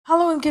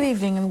Good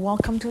evening, and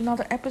welcome to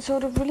another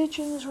episode of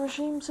Religions,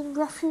 Regimes, and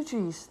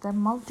Refugees, the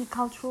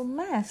multicultural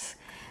mess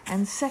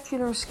and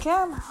secular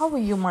scam. How are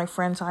you, my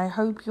friends? I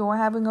hope you are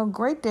having a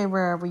great day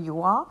wherever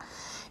you are.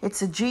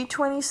 It's a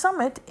G20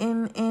 summit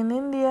in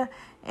India,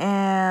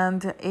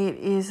 and it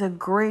is a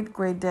great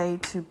day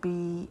to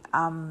be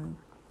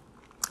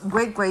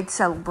great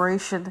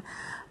celebration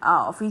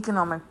of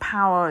economic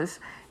powers.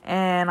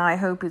 And I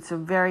hope it's a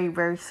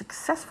very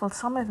successful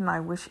summit, and I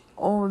wish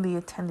all the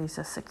attendees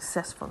a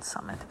successful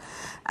summit.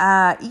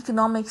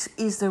 Economics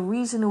is the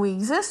reason we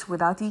exist.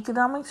 Without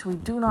economics, we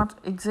do not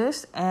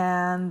exist.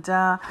 And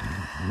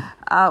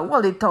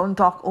they don't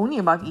talk only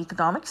about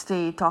economics.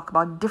 They talk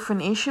about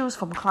different issues,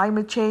 from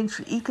climate change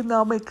to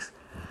economics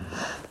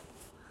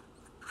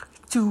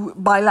to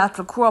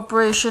bilateral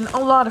cooperation, a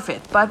lot of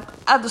it. But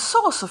at the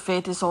source of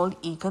it is all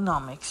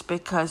economics,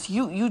 because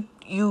you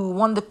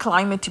want the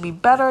climate to be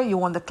better, you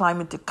want the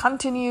climate to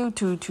continue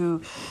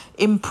to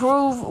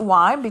improve.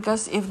 Why?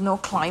 Because if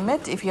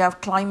you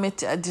have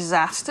climate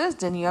disasters,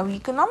 then you have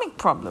economic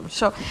problems.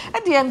 So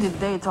at the end of the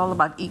day, it's all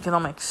about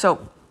economics.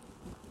 So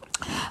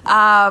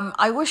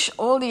I wish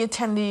all the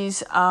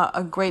attendees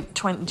a great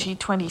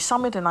G20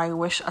 summit, and I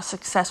wish a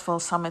successful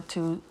summit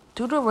to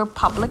the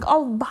Republic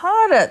of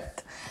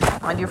Bharat.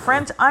 My dear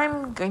friends,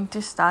 I'm going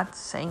to start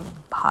saying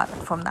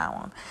Bharat from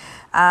now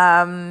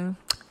on.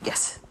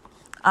 Yes.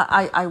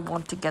 I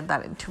want to get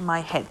that into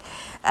my head.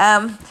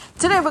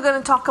 Today we're going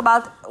to talk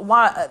about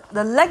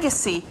the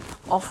legacy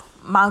of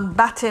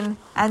Mountbatten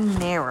and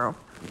Nehru.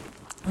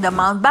 The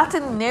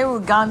Mountbatten-Nehru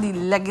Gandhi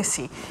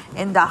legacy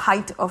in the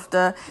light of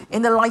the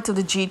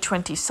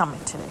G20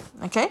 summit today.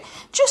 Okay,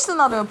 just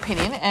another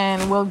opinion,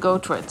 and we'll go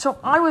through it. So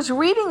I was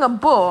reading a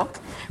book,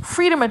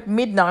 Freedom at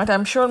Midnight.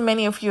 I'm sure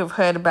many of you have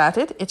heard about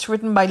it. It's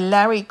written by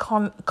Larry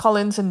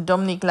Collins and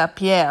Dominique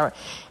Lapierre.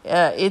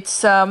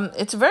 It's a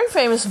very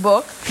famous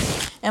book,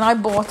 and I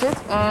bought it,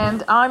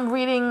 and I'm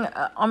reading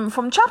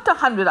from chapter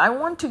 100. I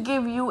want to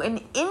give you an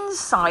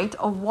insight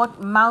of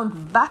what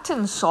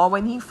Mountbatten saw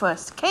when he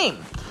first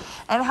came,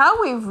 and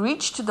how we've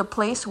reached to the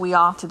place we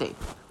are today.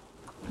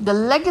 The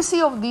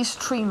legacy of these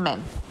three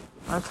men.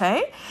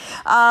 Okay?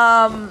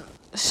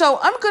 So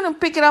I'm going to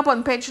pick it up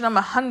on page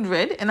number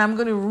 100, and I'm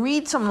going to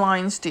read some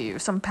lines to you,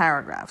 some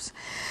paragraphs.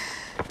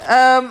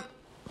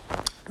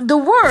 The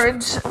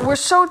words were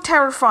so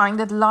terrifying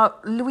that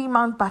Louis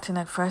Mountbatten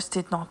at first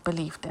did not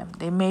believe them.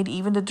 They made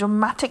even the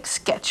dramatic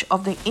sketch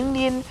of the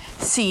Indian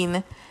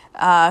scene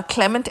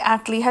Clement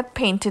Attlee had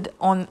painted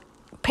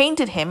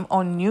him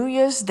on New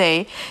Year's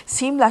Day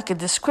seemed like a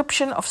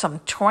description of some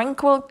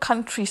tranquil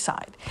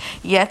countryside.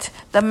 Yet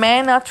the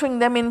man uttering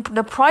them in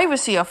the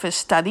privacy of his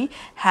study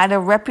had a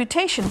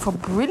reputation for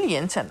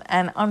brilliance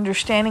and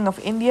understanding of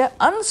India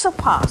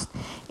unsurpassed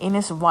in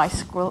his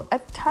viceregal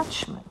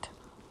establishment.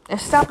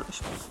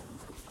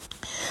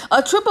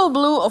 A triple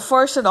blue of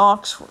first at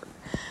Oxford,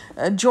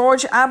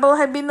 George Abel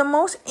had been the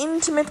most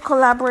intimate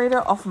collaborator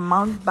of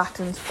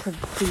Mountbatten's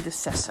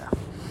predecessor.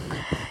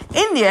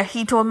 India,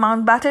 he told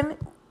Mountbatten,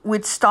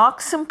 with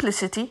stark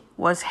simplicity,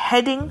 was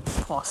heading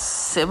for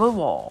civil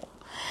war.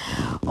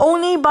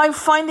 Only by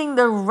finding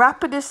the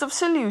rapidest of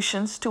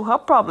solutions to her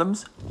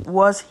problems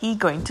was he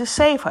going to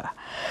save her.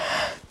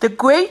 The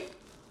great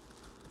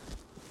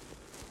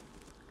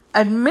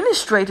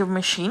administrative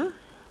machine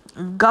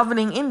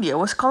governing India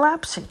was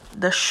collapsing.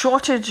 The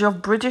shortage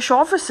of British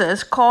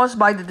officers caused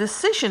by the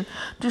decision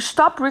to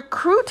stop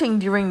recruiting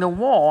during the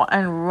war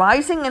and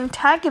rising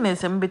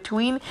antagonism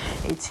between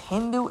its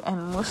Hindu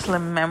and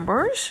Muslim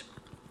members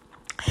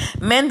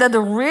meant that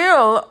the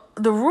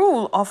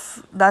rule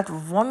of that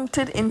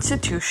vaunted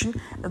institution,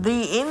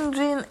 the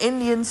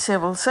Indian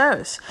Civil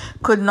Service,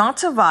 could not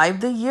survive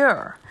the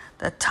year.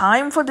 The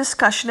time for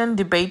discussion and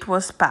debate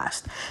was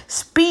past.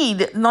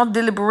 Speed, not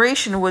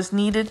deliberation, was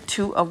needed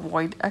to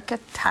avoid a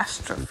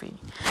catastrophe.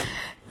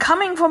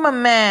 Coming from a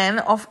man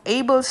of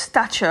able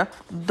stature,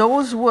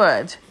 those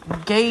words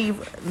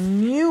gave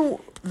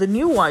the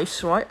new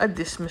viceroy a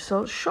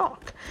dismissal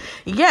shock.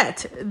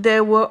 Yet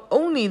they were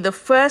only the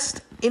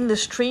first in the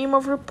stream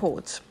of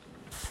reports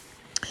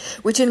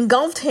which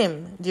engulfed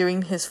him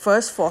during his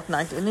first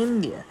fortnight in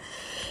India.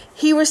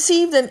 He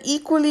received an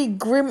equally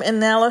grim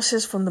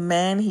analysis from the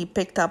man he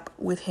picked up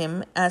with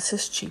him as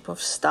his chief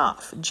of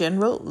staff,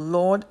 General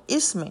Lord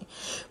Ismay,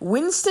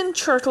 Winston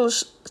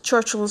Churchill's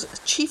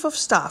chief of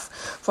staff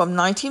from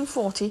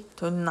 1940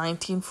 to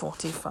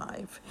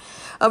 1945.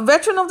 A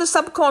veteran of the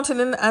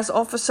subcontinent as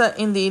officer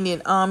in the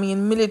Indian Army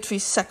and military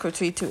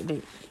secretary to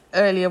the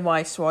earlier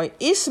viceroy,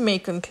 Ismay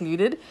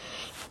concluded,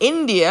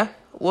 India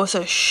was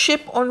a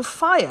ship on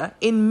fire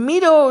in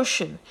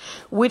mid-ocean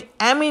with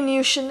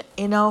ammunition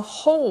in a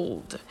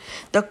hold.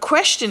 The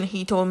question,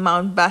 he told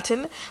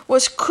Mountbatten,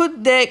 was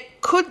could they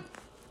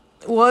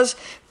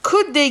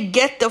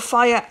get the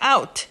fire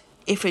out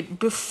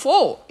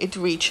before it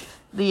reached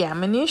the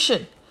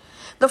ammunition?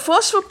 The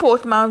first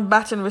report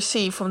Mountbatten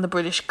received from the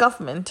British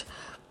government,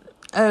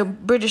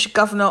 British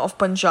governor of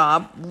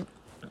Punjab,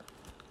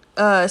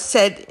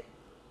 said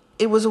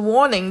it was a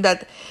warning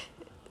that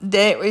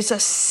there is a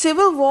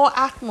civil war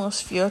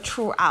atmosphere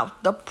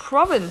throughout the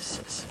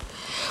provinces.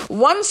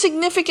 One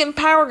significant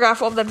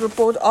paragraph of that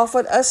report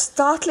offered a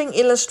startling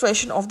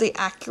illustration of the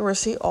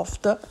accuracy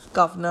of the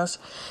governor's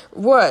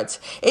words.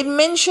 It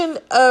mentioned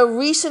a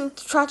recent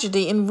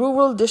tragedy in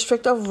rural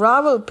district of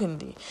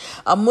Rawalpindi.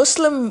 A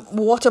Muslim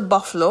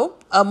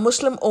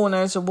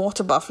owner's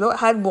water buffalo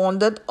had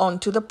wandered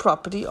onto the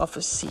property of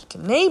a Sikh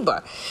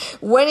neighbor.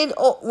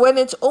 When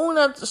its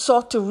owner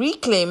sought to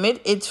reclaim it,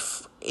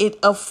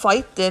 a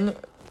fight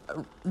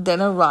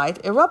then a riot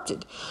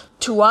erupted.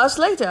 2 hours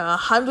later,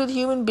 100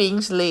 human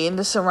beings lay in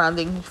the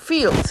surrounding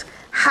fields,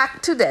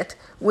 hacked to death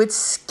with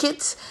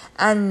skits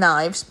and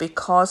knives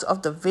because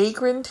of the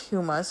vagrant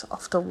humors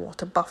of the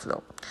water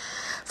buffalo.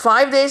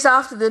 5 days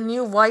after the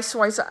new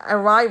viceroy's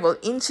arrival,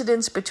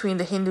 incidents between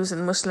the Hindus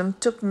and Muslims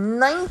took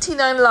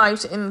 99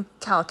 lives in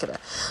Calcutta.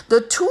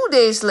 2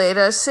 days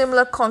later, a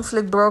similar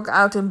conflict broke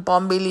out in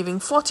Bombay, leaving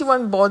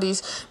 41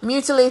 bodies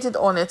mutilated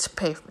on its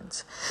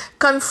pavements.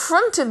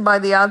 Confronted by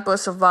the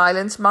outburst of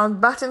violence,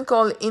 Mountbatten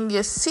called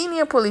India's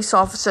senior police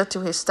officer to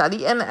his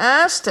study and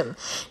asked him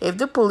if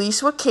the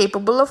police were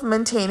capable of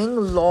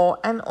maintaining law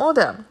and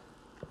order.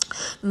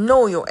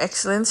 "No, Your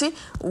Excellency,"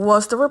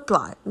 was the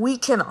reply. "We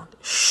cannot."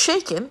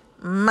 Shaken,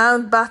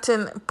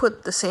 Mountbatten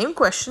put the same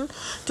question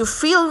to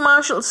Field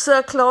Marshal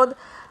Sir Claude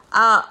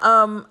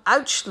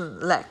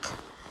Auchinleck,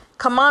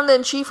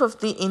 Commander-in-Chief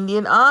of the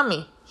Indian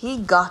Army. He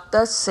got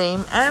the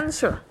same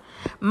answer.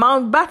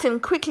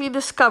 Mountbatten quickly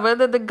discovered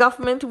that the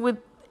government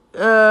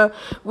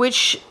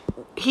which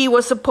he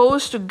was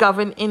supposed to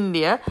govern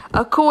India,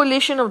 a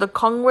coalition of the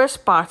Congress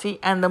Party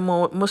and the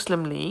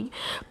Muslim League,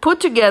 put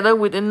together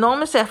with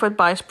enormous effort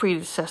by his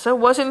predecessor,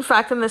 was in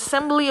fact an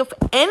assembly of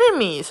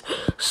enemies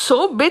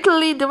so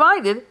bitterly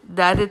divided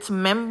that its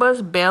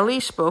members barely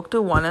spoke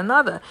to one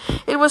another.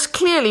 It was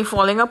clearly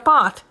falling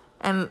apart.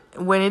 And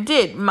when it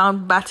did,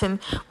 Mountbatten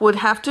would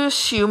have to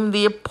assume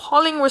the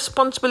appalling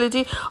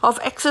responsibility of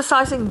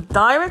exercising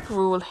direct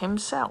rule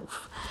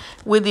himself,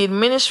 with the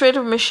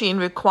administrative machine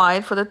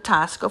required for the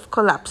task of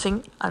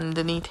collapsing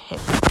underneath him.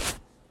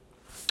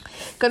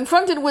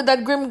 Confronted with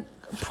that grim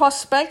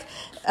prospect,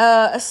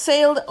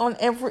 assailed on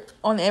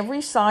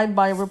every side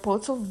by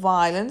reports of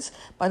violence,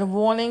 by the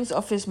warnings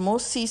of his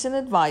most seasoned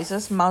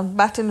advisors,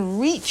 Mountbatten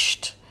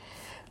reached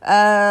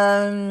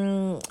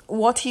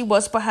what he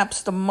was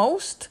perhaps the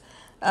most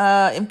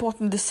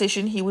important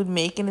decision he would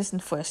make in his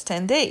first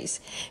 10 days.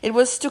 It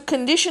was to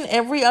condition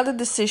every other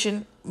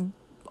decision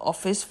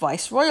of his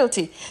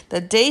viceroyalty.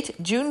 The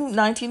date, June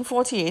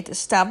 1948,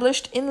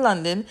 established in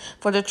London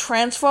for the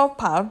transfer of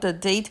power, the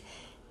date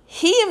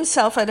he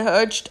himself had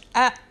urged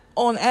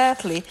on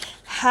Attlee,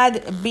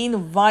 had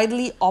been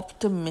vitally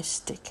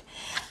optimistic.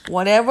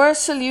 Whatever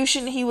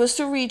solution he was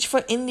to reach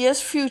for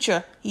India's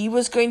future, he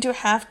was going to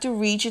have to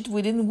reach it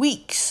within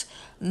weeks,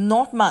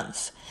 not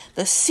months.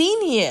 "The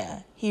scene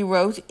here," he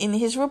wrote in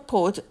his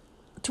report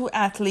to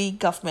Attlee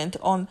government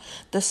on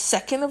the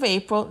 2nd of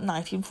April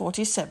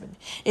 1947,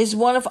 "is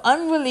one of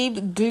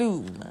unrelieved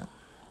gloom.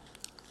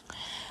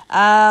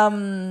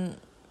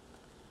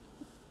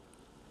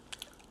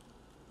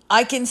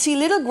 I can see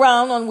little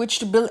ground on which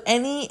to build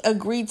any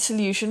agreed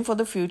solution for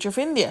the future of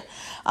India."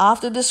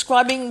 After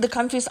describing the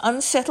country's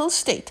unsettled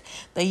state,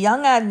 the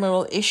young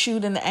admiral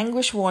issued an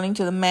anguished warning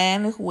to the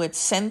man who had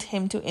sent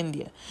him to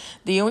India.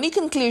 "The only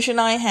conclusion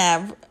I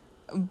have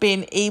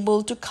been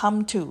able to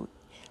come to,"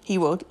 he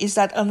wrote, "is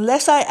that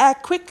unless I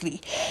act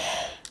quickly,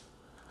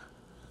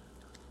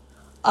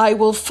 I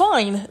will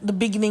find the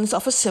beginnings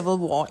of a civil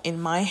war in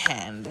my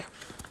hand."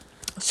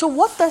 So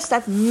what does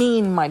that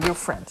mean, my dear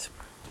friends?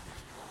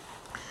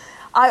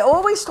 I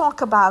always talk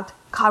about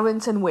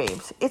currents and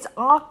waves. It's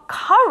our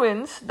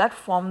currents that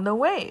form the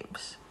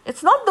waves.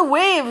 It's not the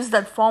waves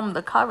that form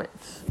the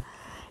currents.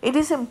 It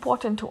is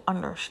important to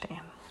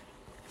understand.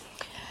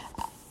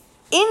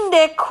 In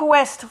their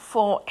quest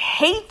for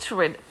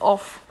hatred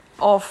of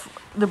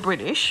the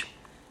British,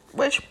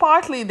 which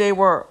partly they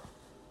were,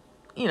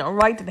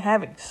 right in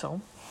having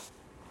so,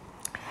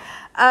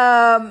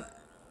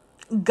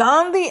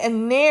 Gandhi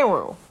and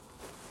Nehru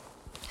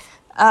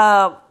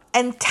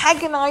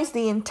antagonized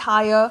the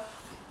entire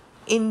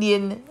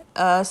Indian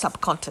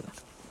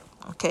subcontinent.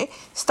 Okay,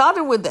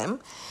 started with them.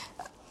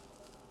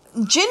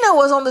 Jinnah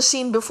was on the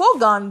scene before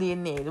Gandhi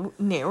and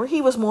Nehru.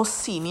 He was more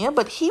senior,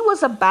 but he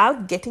was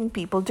about getting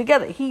people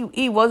together.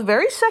 He was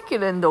very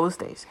secular in those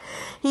days.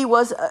 His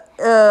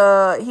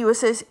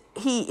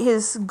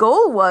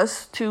goal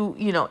was to,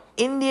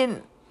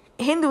 Indian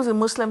Hindus and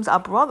Muslims are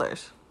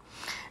brothers.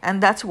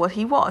 And that's what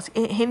he was.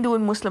 Hindu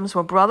and Muslims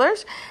were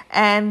brothers,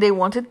 and they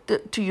wanted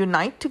to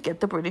unite to get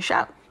the British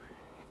out.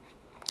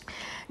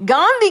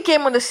 Gandhi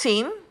came on the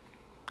scene,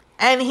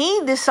 and he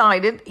and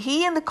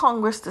the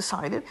Congress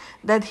decided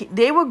that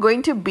they were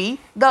going to be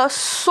the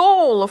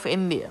soul of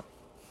India.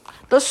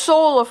 The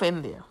soul of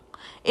India.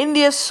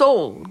 India's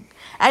soul.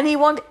 And he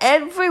wanted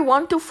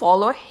everyone to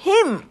follow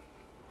him.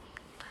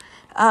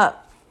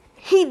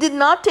 He did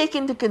not take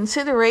into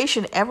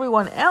consideration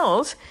everyone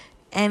else.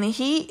 and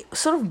he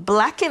sort of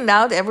blackened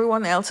out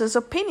everyone else's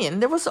opinion.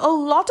 There was a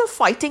lot of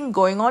fighting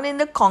going on in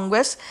the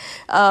Congress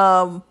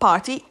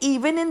party.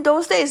 Even in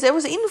those days, there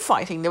was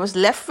infighting. There was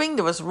left wing,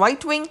 there was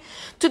right wing.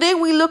 Today,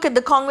 we look at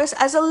the Congress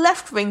as a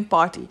left wing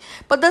party,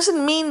 but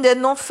doesn't mean there are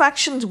no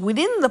factions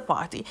within the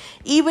party.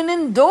 Even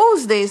in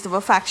those days, there were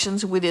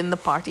factions within the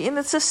party, and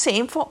it's the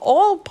same for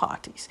all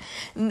parties.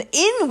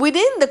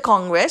 Within the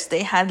Congress,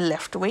 they had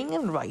left wing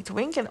and right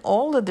wing and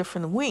all the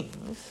different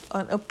wings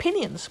and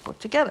opinions put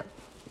together.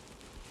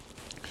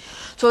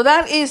 So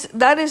that is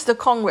the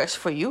Congress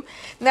for you.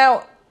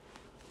 Now,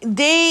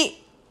 they,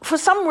 for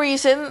some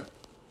reason,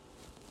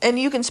 and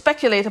you can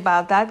speculate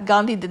about that,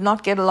 Gandhi did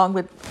not get along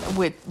with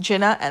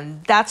Jinnah,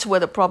 and that's where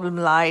the problem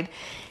lied.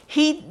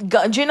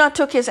 Jinnah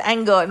took his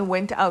anger and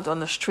went out on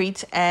the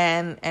streets,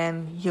 and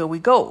here we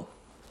go.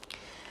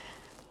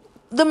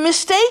 The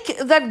mistake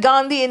that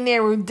Gandhi and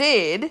Nehru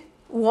did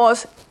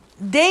was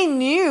they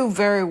knew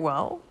very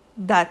well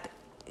that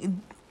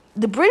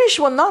the British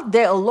were not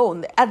there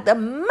alone. At the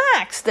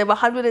max, there were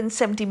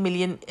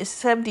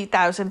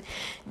 170,000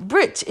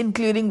 Brits,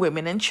 including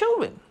women and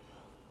children.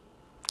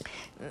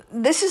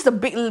 This is the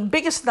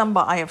biggest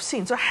number I have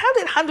seen. So how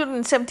did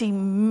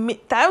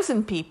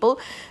 170,000 people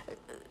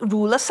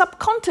rule a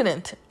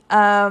subcontinent?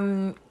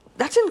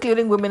 That's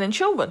including women and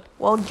children.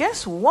 Well,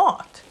 guess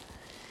what?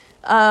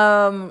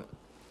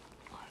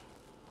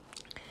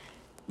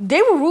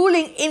 They were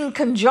ruling in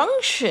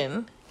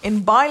conjunction,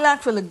 in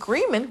bilateral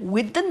agreement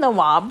with the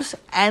Nawabs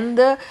and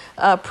the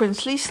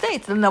princely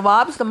states. The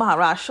Nawabs, the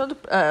Maharashtra,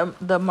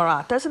 the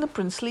Marathas, and the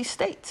princely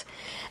states.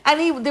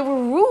 And they were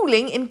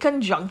ruling in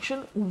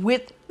conjunction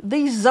with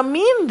the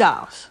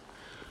zamindars.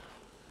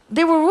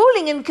 They were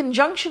ruling in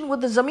conjunction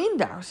with the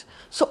zamindars.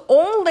 So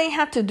all they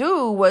had to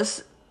do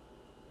was,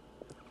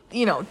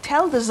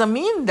 tell the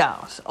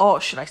zamindars,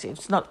 or should I say,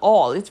 it's not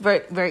all, it's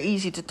very, very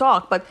easy to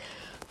talk, but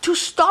to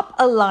stop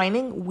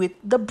aligning with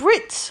the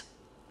Brits.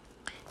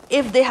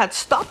 If they had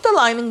stopped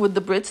aligning with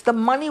the Brits, the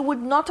money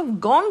would not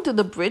have gone to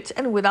the Brits,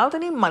 and without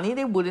any money,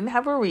 they wouldn't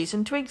have a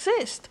reason to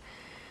exist.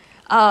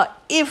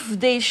 If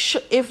they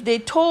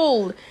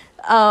told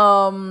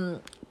the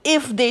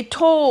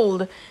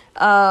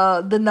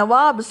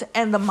Nawabs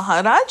and the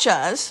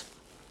Maharajas,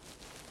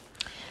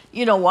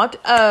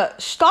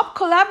 stop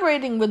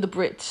collaborating with the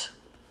Brits.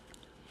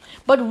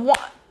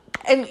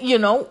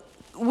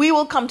 We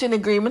will come to an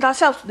agreement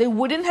ourselves. There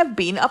wouldn't have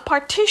been a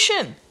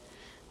partition.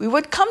 We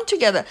would come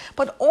together.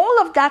 But all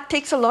of that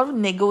takes a lot of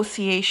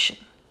negotiation.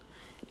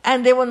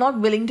 And they were not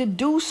willing to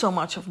do so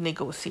much of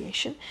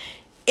negotiation.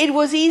 It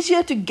was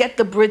easier to get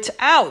the Brits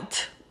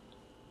out,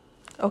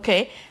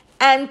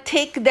 and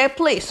take their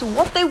place. So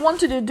what they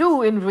wanted to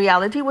do in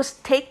reality was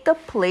take the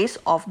place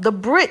of the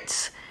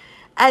Brits.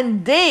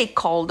 And they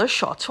called the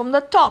shots from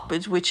the top,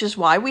 which is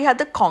why we had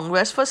the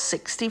Congress for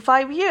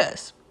 65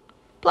 years.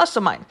 Plus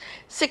or minus,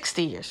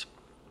 60 years.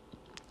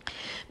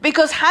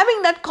 Because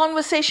having that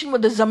conversation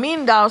with the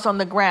zamindars on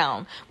the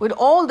ground, with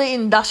all the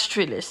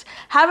industrialists,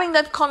 having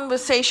that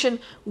conversation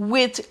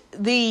with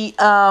the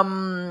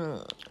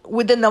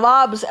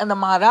Nawabs and the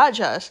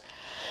Maharajas,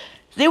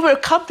 they would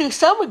have come to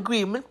some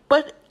agreement,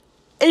 but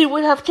it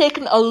would have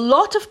taken a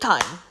lot of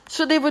time.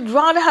 So they would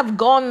rather have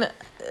gone,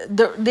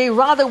 they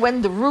rather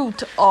went the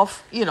route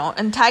of,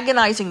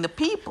 antagonizing the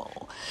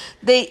people.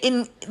 They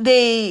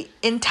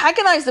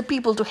antagonized the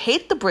people to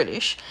hate the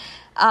British,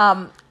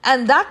 and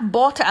that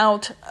brought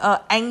out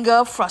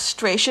anger,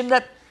 frustration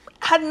that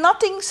had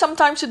nothing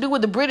sometimes to do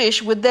with the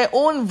British, with their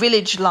own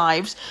village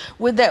lives,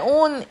 with their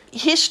own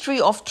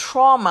history of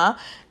trauma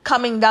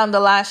coming down the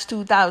last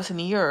 2,000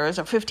 years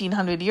or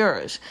 1,500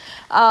 years.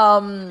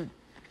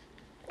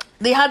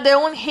 They had their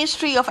own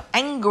history of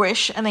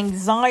anguish and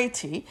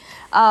anxiety.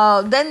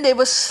 Then they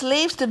were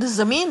slaves to the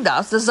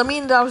zamindars. The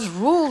zamindars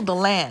ruled the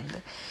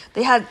land.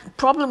 They had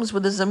problems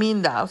with the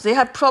zamindars. They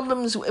had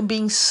problems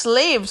being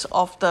slaves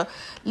of the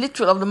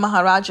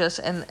Maharajas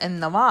and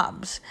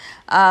Nawabs,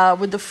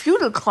 with the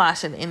feudal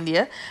class in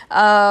India.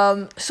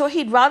 So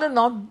he'd rather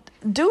not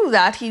do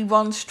that. He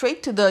went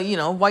straight to the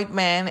white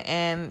man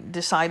and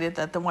decided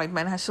that the white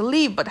man has to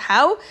leave. But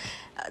how?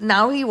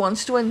 Now he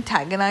wants to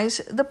antagonize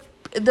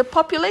the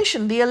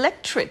population, the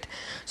electorate.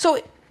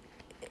 So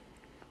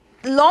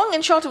long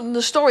and short of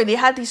the story, they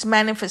had these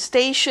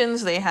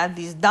manifestations, they had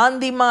these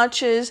Dandi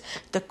marches,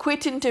 the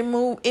Quit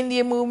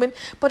India movement,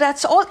 but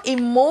that's all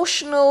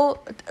emotional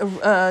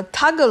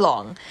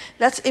tug-along.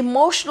 It's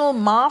emotional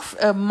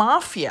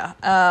mafia,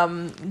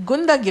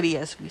 gundagiri,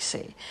 as we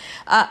say.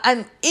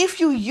 And if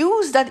you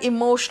use that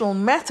emotional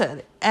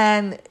method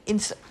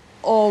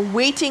or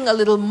waiting a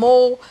little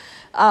more,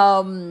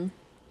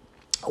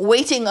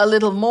 waiting a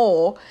little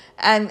more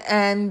and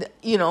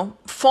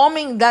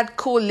forming that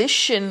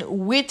coalition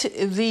with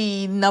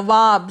the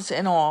Nawabs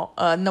and all,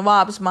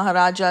 Nawabs,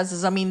 Maharajas,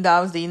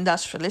 Zamindars, the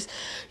industrialists,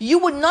 you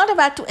would not have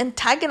had to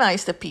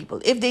antagonize the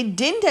people. If they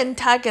didn't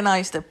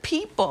antagonize the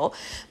people,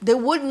 there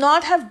would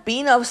not have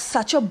been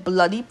such a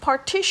bloody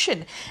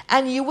partition,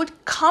 and you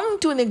would come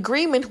to an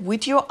agreement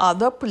with your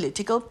other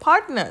political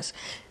partners.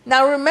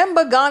 Now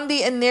remember,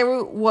 Gandhi and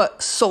Nehru were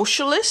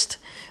socialist.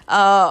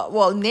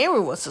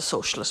 Nehru was a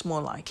socialist,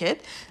 more like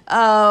it.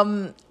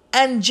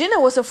 And Jinnah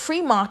was a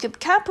free market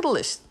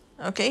capitalist.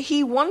 Okay,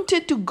 he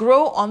wanted to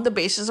grow on the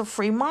basis of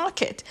free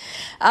market,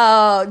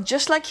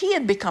 just like he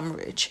had become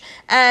rich.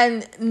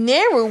 And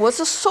Nehru was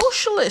a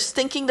socialist,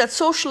 thinking that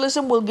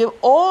socialism will give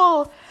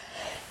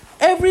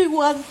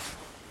everyone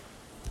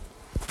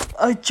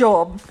a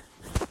job.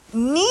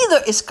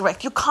 Neither is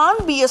correct. You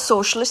can't be a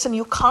socialist and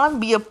you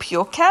can't be a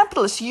pure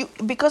capitalist.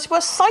 Because you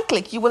are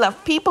cyclic. You will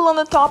have people on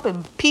the top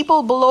and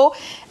people below,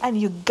 and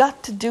you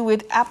got to do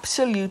it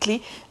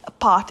absolutely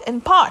part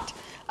and part.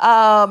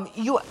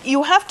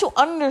 You have to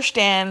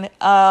understand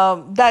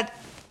that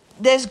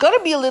there's got to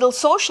be a little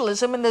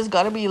socialism and there's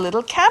got to be a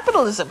little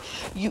capitalism.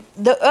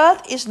 The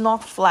earth is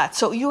not flat.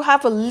 So you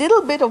have a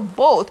little bit of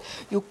both.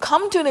 You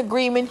come to an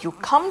agreement, you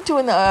come to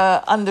an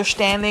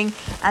understanding,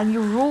 and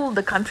you rule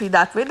the country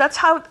that way. That's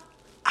how it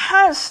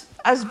has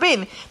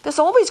been. There's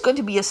always going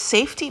to be a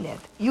safety net.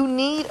 You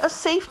need a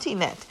safety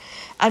net.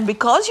 And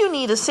because you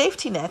need a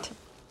safety net,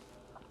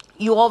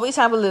 you always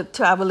have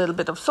to have a little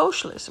bit of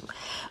socialism.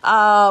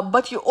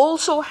 But you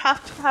also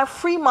have to have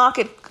free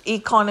market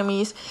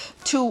economies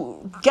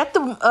to get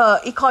the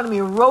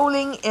economy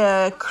rolling,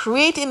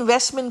 create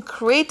investment,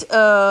 create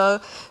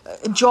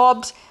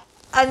jobs,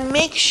 and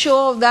make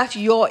sure that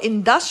your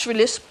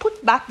industrialists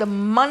put back the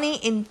money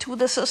into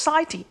the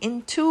society,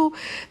 into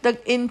the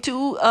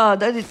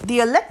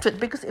electorate.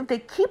 Because if they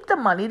keep the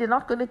money, they're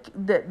not going to.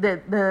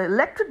 The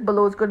electorate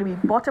below is going to be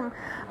bottom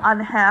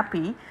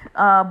unhappy,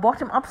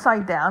 bottom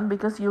upside down,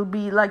 because you'll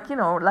be like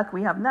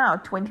we have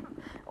now,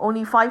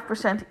 only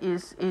 5%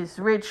 is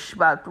rich,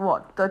 about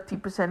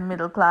 30%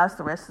 middle class,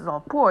 the rest is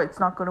all poor. It's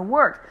not going to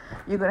work.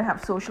 You're going to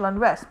have social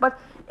unrest. But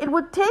it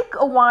would take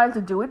a while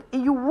to do it.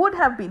 They would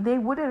have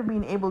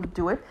been able to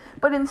do it,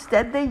 but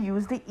instead they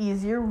used the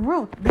easier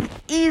route. The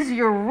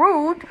easier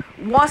route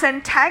was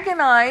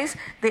antagonize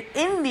the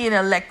Indian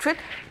electorate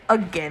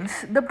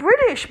against the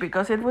British,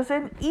 because it was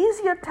an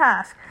easier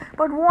task.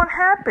 But what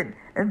happened?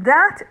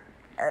 That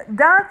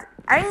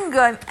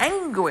anger and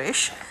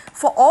anguish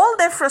for all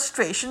their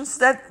frustrations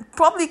that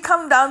probably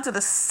come down to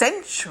the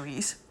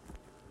centuries,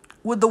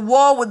 with the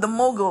war with the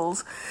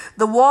Mughals,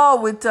 the war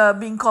with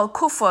being called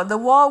Kufr, the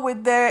war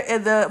with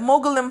the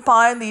Mughal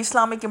Empire and the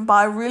Islamic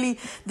Empire really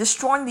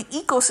destroying the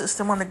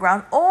ecosystem on the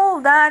ground,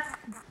 all that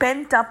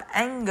pent-up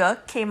anger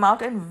came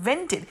out and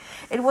vented.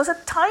 It was a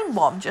time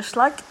bomb, just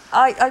like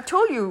I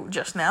told you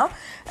just now.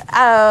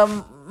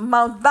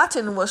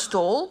 Mountbatten was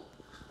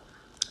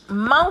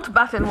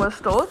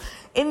told,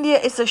 India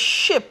is a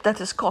ship that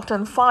is caught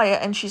on fire,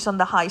 and she's on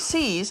the high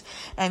seas,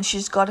 and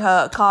she's got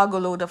her cargo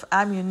load of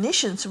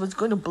ammunition, so it's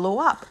going to blow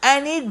up.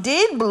 And it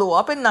did blow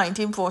up in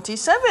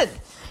 1947.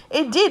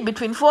 It did.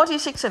 Between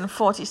 46 and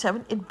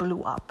 47, it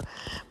blew up.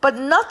 But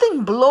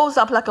nothing blows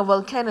up like a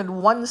volcano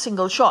in one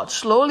single shot.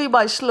 Slowly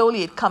by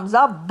slowly, it comes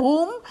up,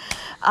 boom.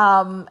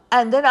 And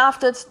then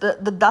after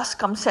the dust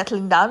comes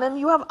settling down, and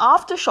you have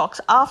aftershocks,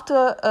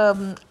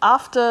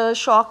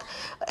 aftershock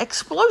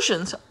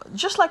explosions,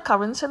 just like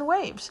currents and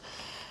waves.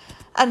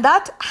 And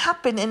that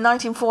happened in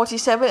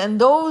 1947,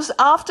 and those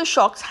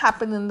aftershocks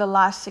happened in the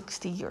last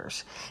 60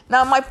 years.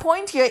 Now, my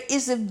point here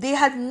is, if they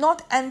had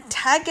not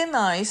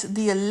antagonized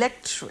the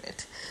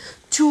electorate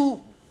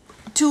to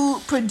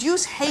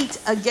produce hate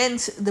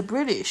against the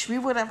British, we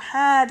would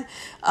have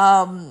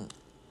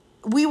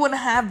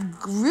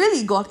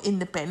really got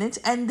independence,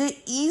 and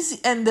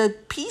the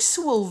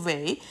peaceful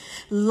way,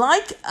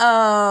 like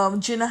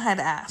Jinnah had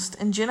asked.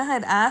 And Jinnah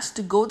had asked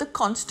to go the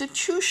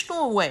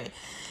constitutional way.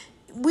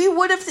 It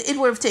would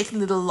have taken a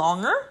little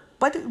longer,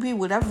 but we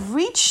would have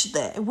reached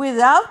there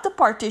without the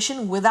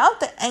partition,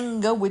 without the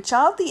anger,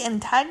 without the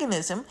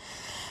antagonism,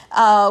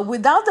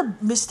 without the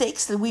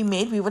mistakes that we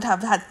made. We would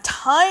have had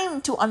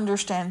time to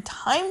understand,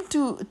 time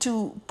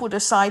to put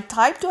aside,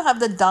 time to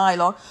have the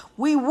dialogue.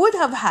 We would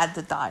have had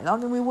the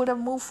dialogue, and we would have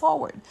moved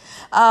forward.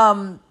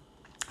 But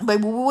we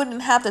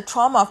wouldn't have the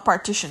trauma of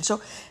partition. So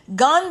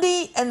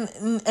Gandhi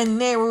and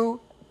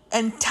Nehru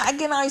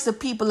antagonized the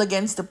people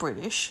against the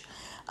British.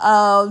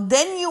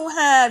 Then you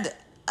had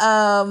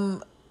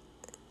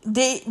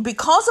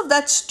because of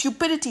that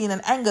stupidity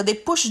and anger, they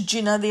pushed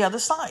Jinnah the other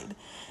side.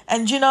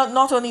 And Jinnah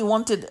not only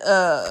wanted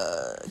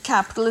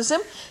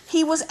capitalism,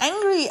 he was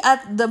angry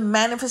at the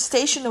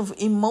manifestation of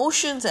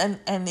emotions and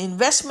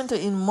investment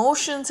in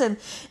emotions and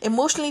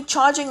emotionally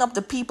charging up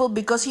the people,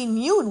 because he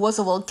knew it was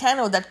a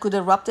volcano that could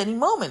erupt any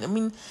moment. I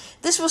mean,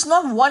 this was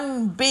not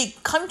one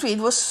big country. It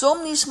was so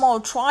many small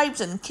tribes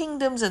and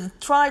kingdoms and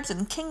tribes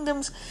and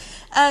kingdoms.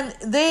 And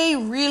they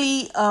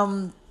really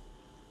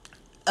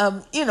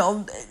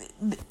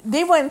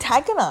they were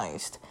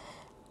antagonized.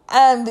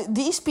 And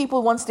these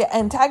people, once they're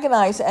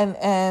antagonized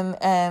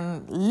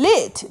and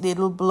lit,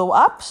 it'll blow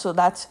up. So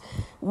that's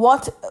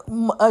what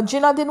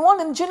Jinnah didn't want.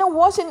 And Jinnah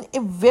wasn't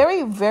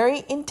very,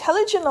 very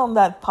intelligent on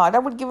that part. I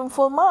would give him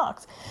full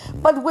marks.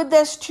 But with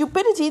their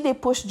stupidity, they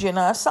pushed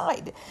Jinnah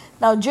aside.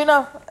 Now,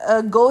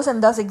 Jinnah goes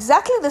and does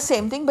exactly the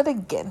same thing, but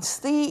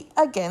against the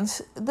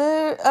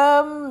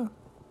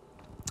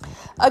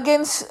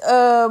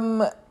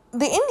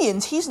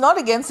Indians. He's not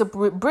against the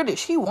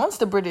British. He wants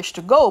the British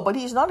to go, but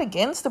he's not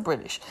against the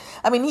British.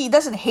 I mean, he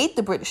doesn't hate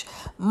the British.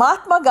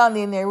 Mahatma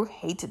Gandhi and Nehru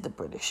hated the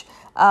British.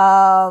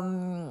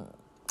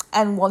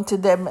 And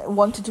wanted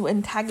to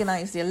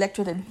antagonize the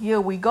electorate, and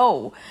here we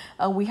go.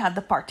 We had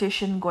the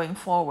partition going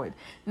forward.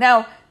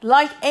 Now,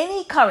 like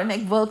any current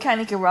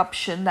volcanic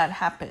eruption that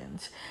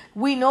happens,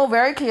 we know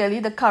very clearly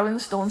the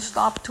currents don't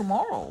stop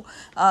tomorrow.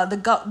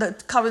 The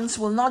currents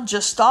will not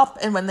just stop,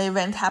 and when the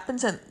event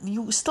happens, and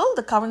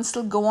the currents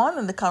still go on,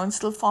 and the currents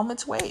still form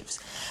its waves,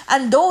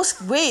 and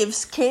those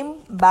waves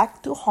came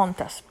back to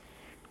haunt us.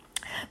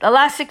 The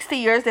last 60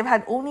 years, they've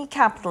had only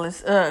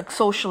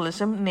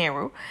socialism,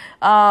 Nehru,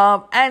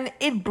 and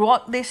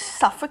they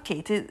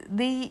suffocated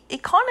the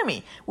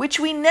economy, which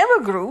we never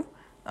grew,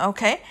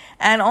 okay?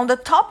 And on the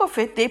top of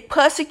it, they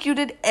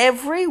persecuted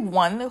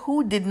everyone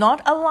who did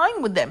not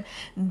align with them.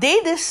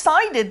 They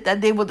decided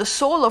that they were the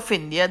soul of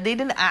India. They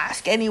didn't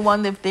ask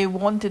anyone if they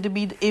wanted to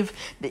be, if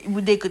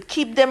they could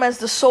keep them as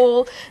the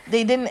soul.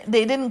 They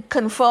didn't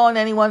confer on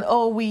anyone,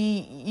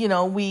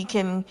 we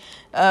can...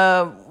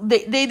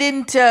 They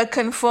didn't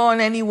confer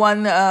on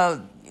anyone.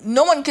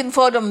 No one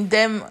conferred on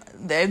them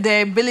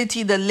their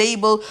ability, the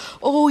label,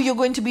 you're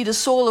going to be the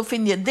soul of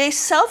India. They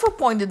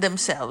self-appointed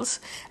themselves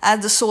as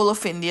the soul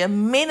of India,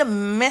 made a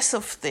mess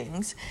of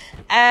things,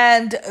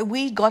 and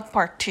we got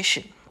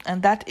partition.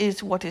 And that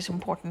is what is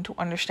important to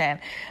understand.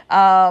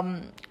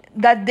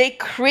 That they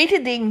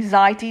created the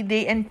anxiety,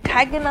 they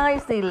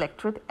antagonized the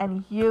electorate,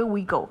 and here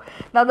we go.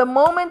 Now, the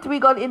moment we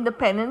got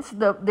independence,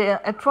 the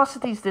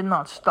atrocities did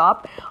not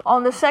stop.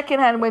 On the second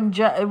hand, when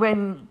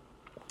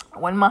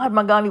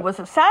Mahatma Gandhi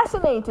was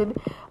assassinated,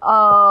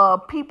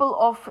 people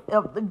of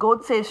the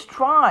Godse's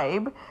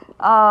tribe,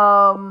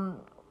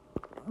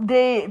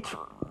 they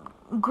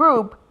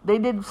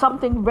did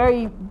something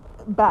very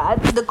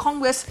bad. The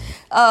Congress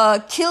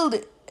killed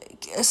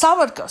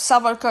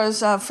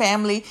Savarkar's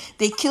family.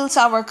 They killed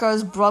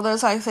Savarkar's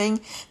brothers, I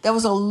think. There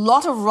was a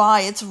lot of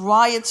riots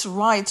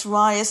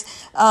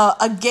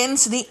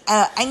against the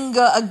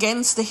anger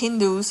against the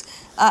Hindus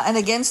and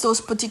against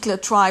those particular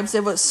tribes.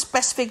 There were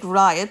specific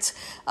riots,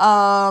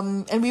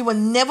 and we were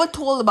never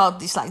told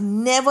about these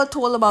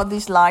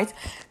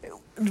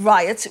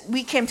riots.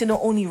 We came to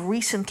know only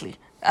recently,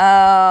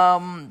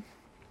 now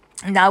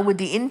with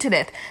the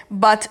internet.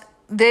 But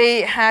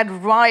they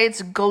had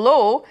riots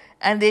galore,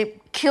 and they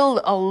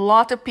killed a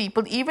lot of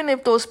people, even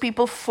if those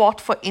people fought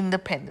for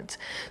independence.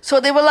 So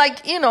they were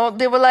like,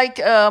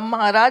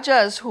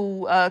 Maharajas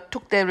who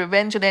took their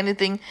revenge on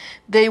anything.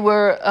 They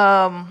were,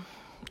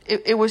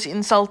 it was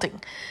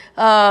insulting,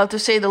 to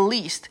say the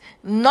least.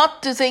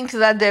 Not to think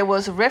that there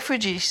was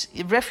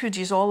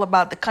refugees all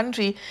about the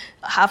country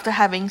after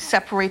having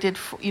separated,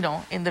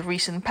 in the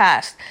recent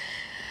past.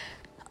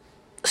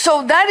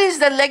 So that is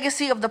the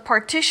legacy of the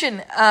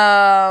partition.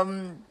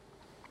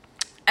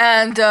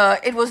 And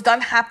it was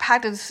done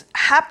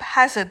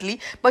haphazardly.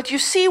 But you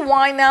see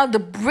why now the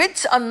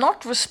Brits are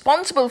not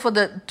responsible for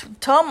the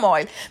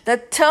turmoil. The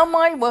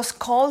turmoil was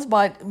caused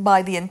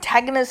by the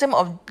antagonism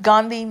of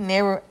Gandhi,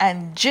 Nehru,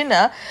 and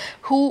Jinnah,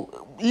 who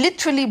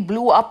literally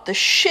blew up the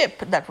ship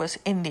that was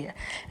India.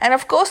 And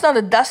of course, now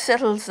the dust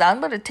settles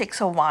down, but it takes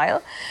a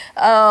while.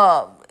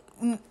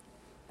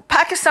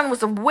 Pakistan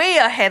was way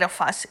ahead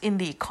of us in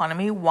the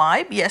economy.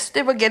 Why? Yes,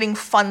 they were getting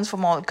funds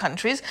from all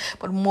countries,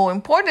 but more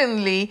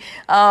importantly,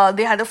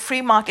 they had a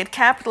free market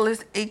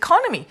capitalist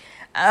economy.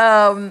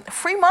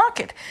 Free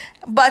market.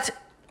 But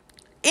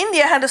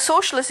India had a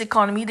socialist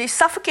economy. They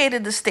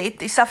suffocated the state.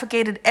 They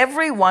suffocated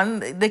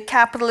everyone, the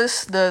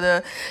capitalists,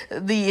 the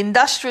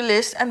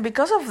industrialists. And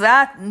because of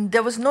that,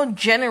 there was no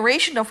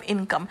generation of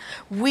income.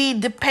 We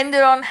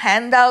depended on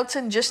handouts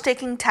and just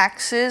taking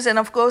taxes. And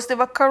of course, they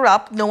were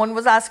corrupt. No one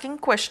was asking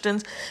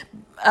questions.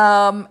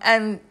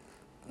 And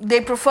they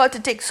preferred to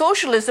take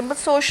socialism, but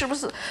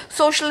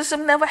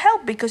socialism never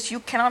helped, because you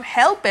cannot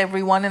help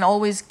everyone and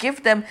always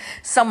give them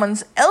someone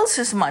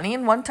else's money.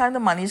 And one time the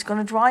money is going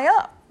to dry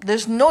up.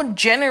 There's no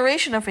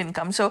generation of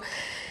income. So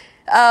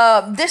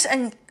this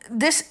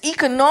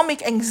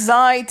economic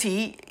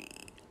anxiety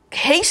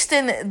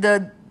hastened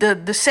the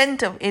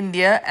descent of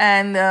India,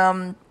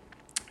 and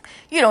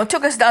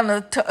took us down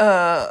a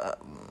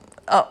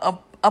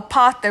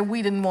path that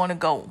we didn't want to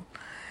go.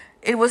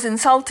 It was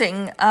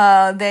insulting,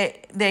 the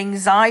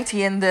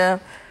anxiety and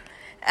the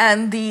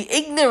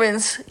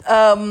ignorance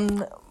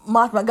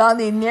Mahatma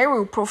Gandhi and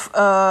Nehru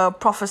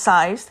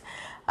prophesized.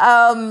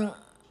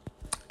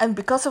 And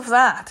because of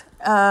that,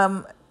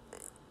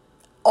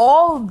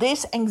 all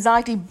this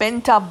anxiety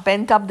bent up.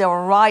 There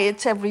were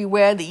riots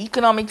everywhere. The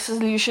economic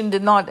solution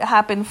did not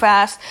happen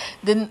fast,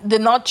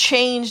 did not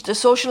change. The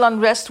social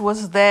unrest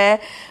was there.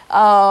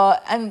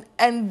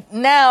 And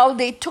now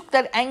they took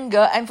that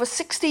anger, and for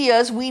 60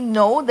 years we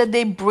know that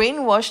they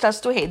brainwashed us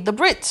to hate the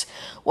Brits.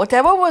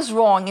 Whatever was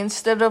wrong,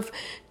 instead of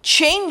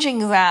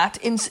changing that,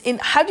 in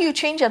how do you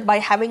change that? By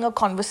having a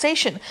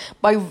conversation,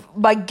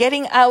 by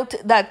getting out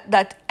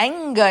that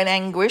anger and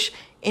anguish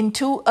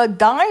into a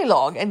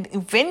dialogue and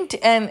vent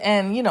and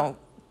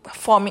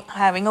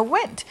having a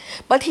vent.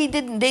 But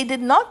they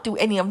did not do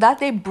any of that.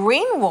 They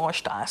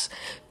brainwashed us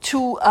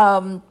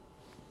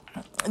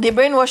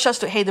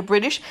to hate the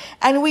British,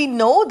 and we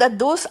know that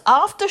those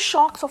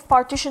aftershocks of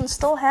partition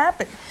still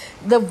happen.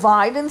 The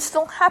violence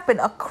still happen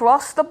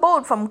across the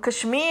board, from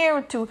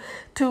Kashmir to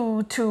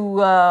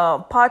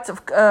parts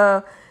of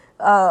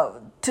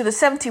to the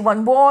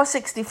 71 war,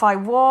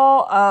 65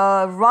 war,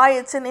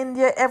 riots in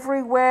India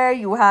everywhere.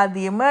 You had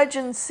the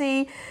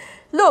emergency.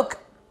 Look,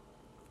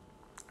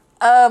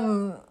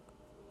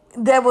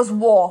 there was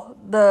war.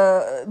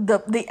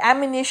 The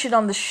ammunition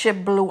on the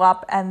ship blew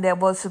up, and there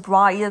was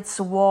riots,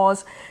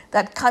 wars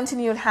that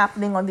continued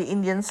happening on the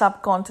Indian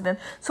subcontinent.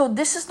 So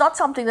this is not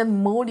something that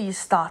Modi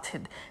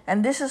started.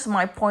 And this is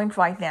my point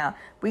right now.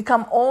 We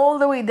come all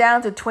the way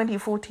down to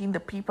 2014. The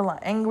people are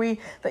angry.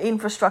 The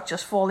infrastructure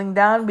is falling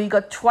down. We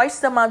got twice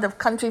the amount of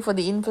country for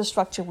the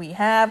infrastructure we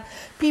have.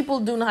 People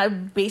do not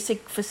have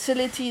basic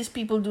facilities.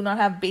 People do not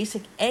have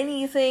basic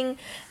anything.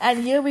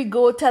 And here we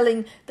go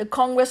telling the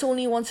Congress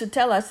only wants to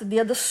tell us that they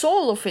are the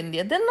soul of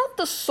India. They're not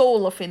the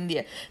soul of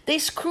India. They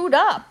screwed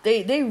up.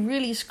 They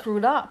really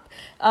screwed up.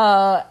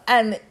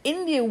 And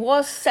India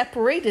was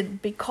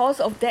separated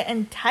because of their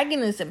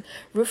antagonism,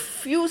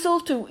 refusal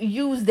to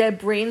use their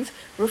brains,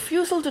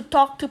 refusal to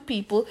talk to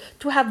people,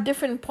 to have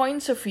different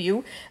points of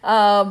view.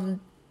 India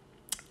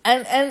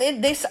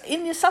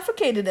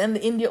suffocated, and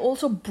India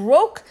also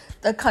broke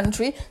the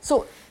country.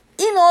 So,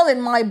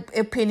 in my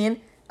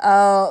opinion,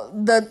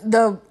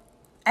 the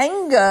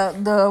anger,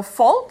 the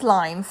fault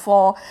line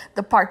for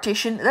the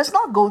partition, let's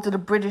not go to the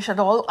British at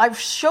all. I've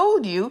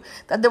showed you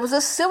that there was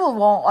a civil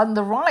war on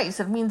the rise.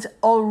 That means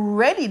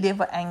already they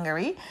were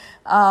angry,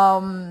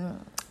 and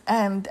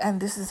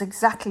this is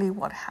exactly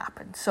what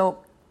happened. So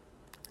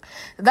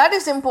that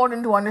is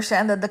important to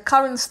understand, that the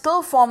currents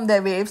still form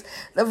their waves.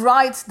 The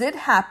riots did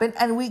happen,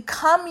 and we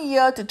come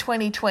here to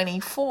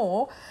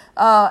 2024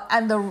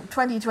 and the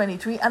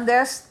 2023, and there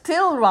are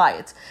still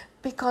riots,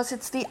 because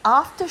it's the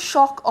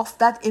aftershock of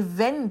that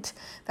event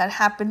that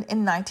happened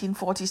in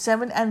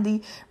 1947, and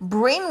the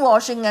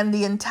brainwashing and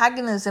the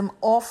antagonism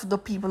of the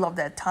people of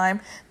that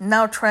time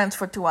now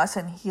transferred to us,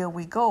 and here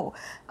we go.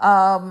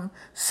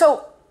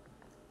 So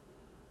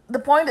the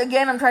point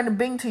again I'm trying to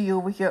bring to you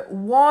over here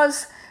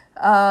was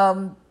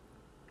the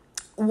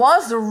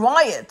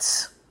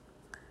riots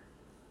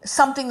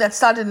something that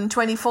started in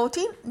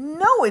 2014?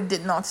 No, it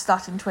did not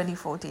start in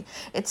 2014.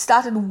 It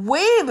started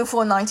way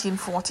before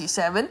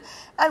 1947,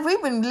 and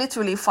we've been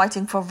literally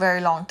fighting for a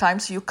very long time.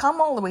 So you come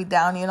all the way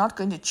down, you're not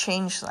going to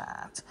change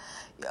that.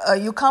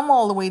 You come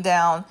all the way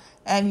down,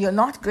 and you're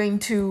not going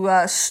to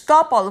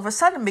stop all of a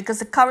sudden, because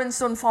the currents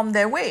don't form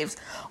their waves.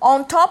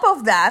 On top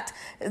of that,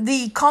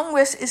 the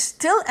Congress is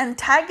still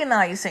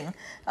antagonizing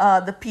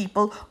the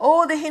people.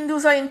 Oh, the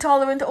Hindus are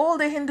intolerant. Oh,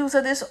 the Hindus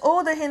are this.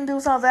 Oh, the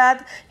Hindus are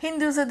that.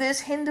 Hindus are this.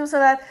 Hindus are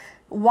that.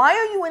 Why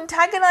are you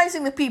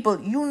antagonizing the people?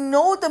 You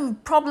know the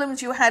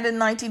problems you had in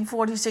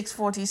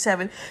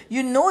 1946-47.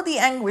 You know the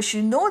anguish.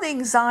 You know the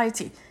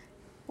anxiety.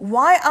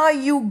 Why are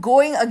you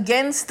going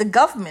against the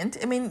government?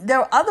 I mean, there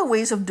are other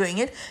ways of doing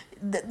it.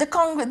 The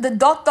Congress, the ...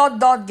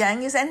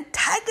 gang is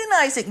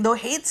antagonizing the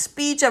hate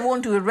speech. I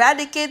want to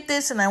eradicate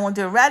this and I want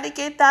to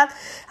eradicate that.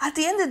 At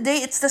the end of the day,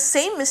 it's the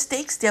same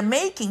mistakes they're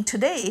making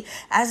today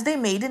as they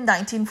made in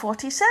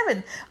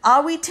 1947.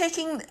 Are we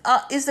taking?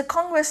 Is the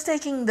Congress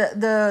taking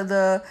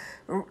the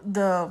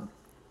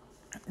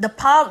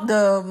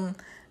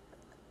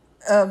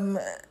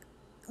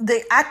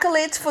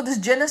accolades for this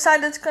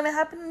genocide that's going to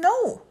happen?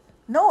 No,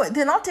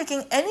 they're not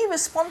taking any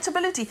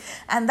responsibility,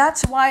 and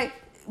that's why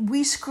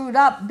we screwed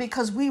up,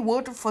 because we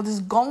voted for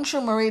this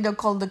Gongsha Mareda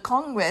called the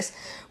Congress,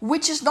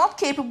 which is not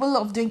capable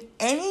of doing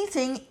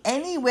anything,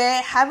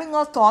 anywhere, having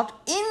a thought.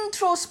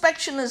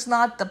 Introspection is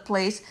not the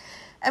place.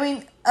 I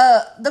mean,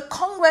 the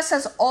Congress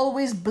has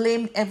always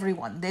blamed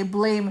everyone. They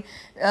blame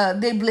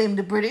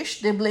the British.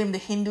 They blame the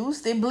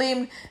Hindus. They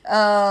blame,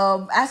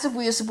 as if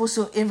we are supposed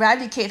to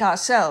eradicate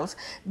ourselves.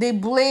 They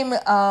blame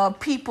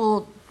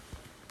people.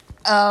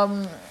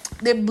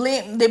 They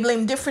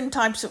blame different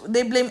types of,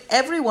 they blame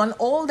everyone,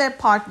 all their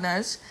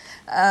partners,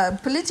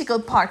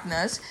 political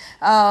partners.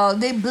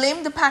 They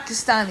blame the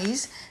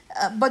Pakistanis,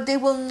 but they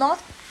will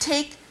not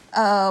take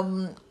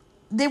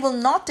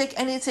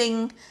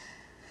anything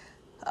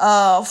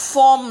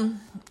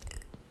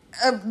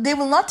they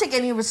will not take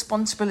any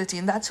responsibility,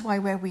 and that's why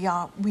where we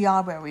are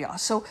where we are.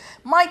 So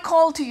my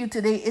call to you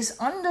today is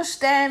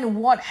understand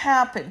what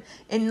happened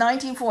in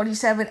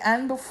 1947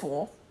 and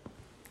before.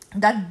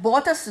 that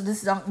brought us to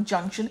this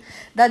junction,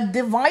 that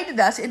divided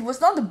us. It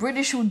was not the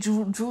British who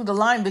drew the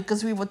line,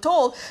 because we were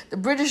told the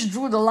British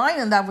drew the line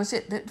and that was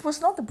it. It was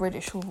not the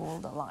British who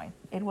ruled the line.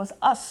 It was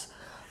us,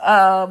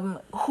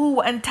 who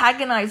were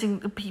antagonizing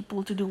the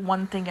people to do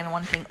one thing and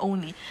one thing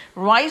only: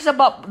 rise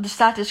above the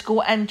status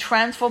quo and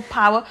transfer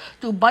power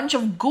to a bunch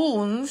of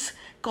goons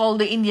called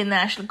the Indian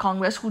National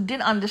Congress, who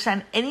didn't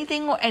understand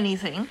anything or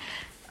anything.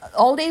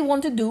 All they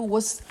wanted to do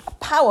was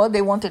power.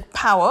 They wanted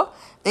power.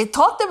 They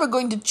thought they were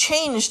going to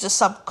change the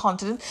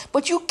subcontinent,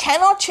 but you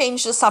cannot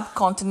change the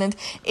subcontinent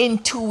in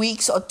 2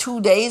 weeks or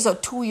 2 days or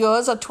 2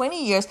 years or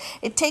 20 years.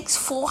 It takes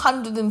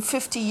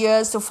 450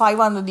 years to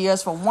 500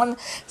 years for one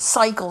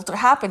cycle to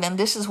happen. And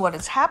this is what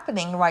is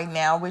happening right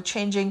now. We're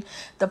changing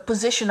the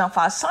position of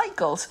our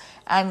cycles.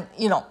 And,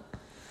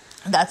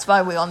 that's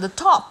why we're on the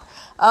top.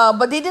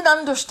 But they didn't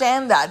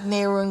understand that,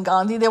 Nehru and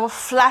Gandhi. They were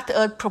flat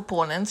earth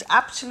proponents,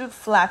 absolute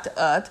flat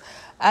earth.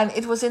 And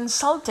it was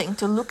insulting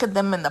to look at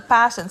them in the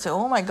past and say,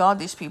 oh my God,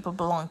 these people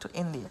belong to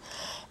India.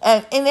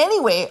 And in any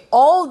way,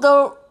 all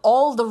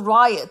the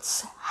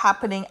riots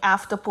happening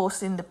after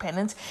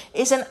post-independence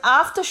is an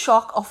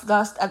aftershock of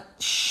that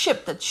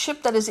ship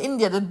that is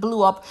India, that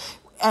blew up,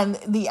 and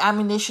the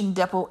ammunition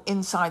depot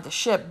inside the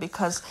ship.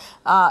 Because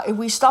if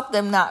we stop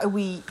them now,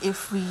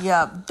 if we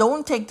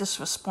don't take this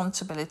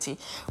responsibility,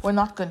 we're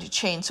not going to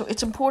change. So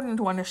it's important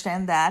to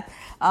understand that.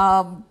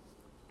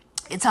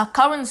 It's our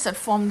currents that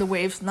form the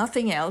waves,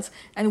 nothing else.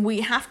 And we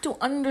have to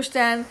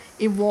understand,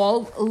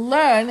 evolve,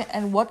 learn,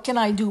 and what can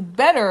I do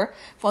better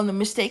from the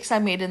mistakes I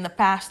made in the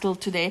past till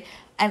today.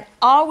 And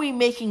are we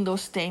making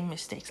those same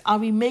mistakes? Are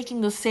we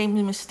making those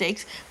same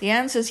mistakes? The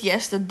answer is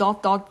yes. The ...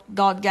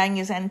 gang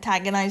is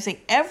antagonizing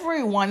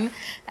everyone.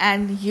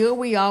 And here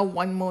we are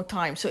one more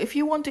time. So if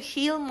you want to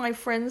heal, my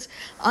friends,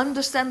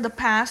 understand the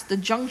past, the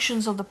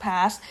junctions of the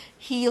past,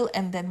 heal,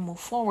 and then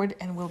move forward,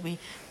 and we'll be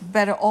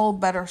better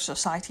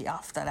society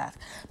after that.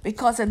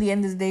 Because at the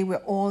end of the day, we're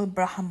all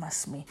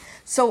Brahmasmi.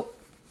 So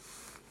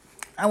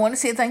I want to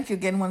say thank you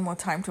again one more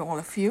time to all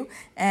of you,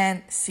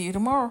 and see you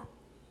tomorrow.